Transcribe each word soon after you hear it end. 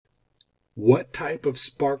What type of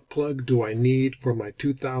spark plug do I need for my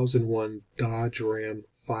 2001 Dodge Ram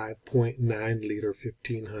 5.9 liter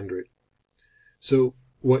 1500? So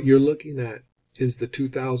what you're looking at is the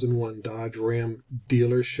 2001 Dodge Ram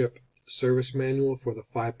dealership service manual for the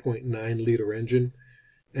 5.9 liter engine.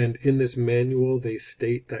 And in this manual, they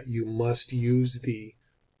state that you must use the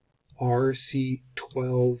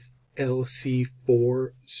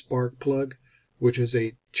RC12LC4 spark plug, which is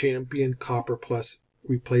a Champion Copper Plus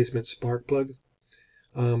replacement spark plug.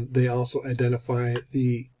 They also identify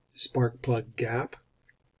the spark plug gap.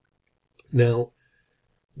 Now,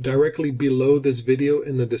 directly below this video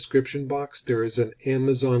in the description box, there is an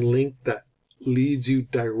Amazon link that leads you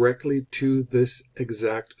directly to this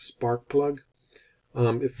exact spark plug.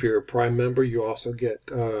 If you're a Prime member, you also get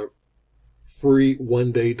free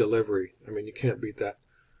one-day delivery. I mean, you can't beat that.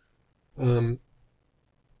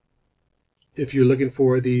 If you're looking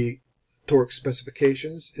for the torque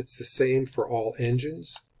specifications, it's the same for all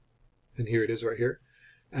engines. And here it is right here.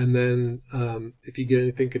 And then if you get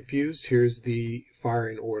anything confused, here's the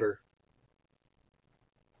firing order.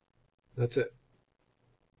 That's it.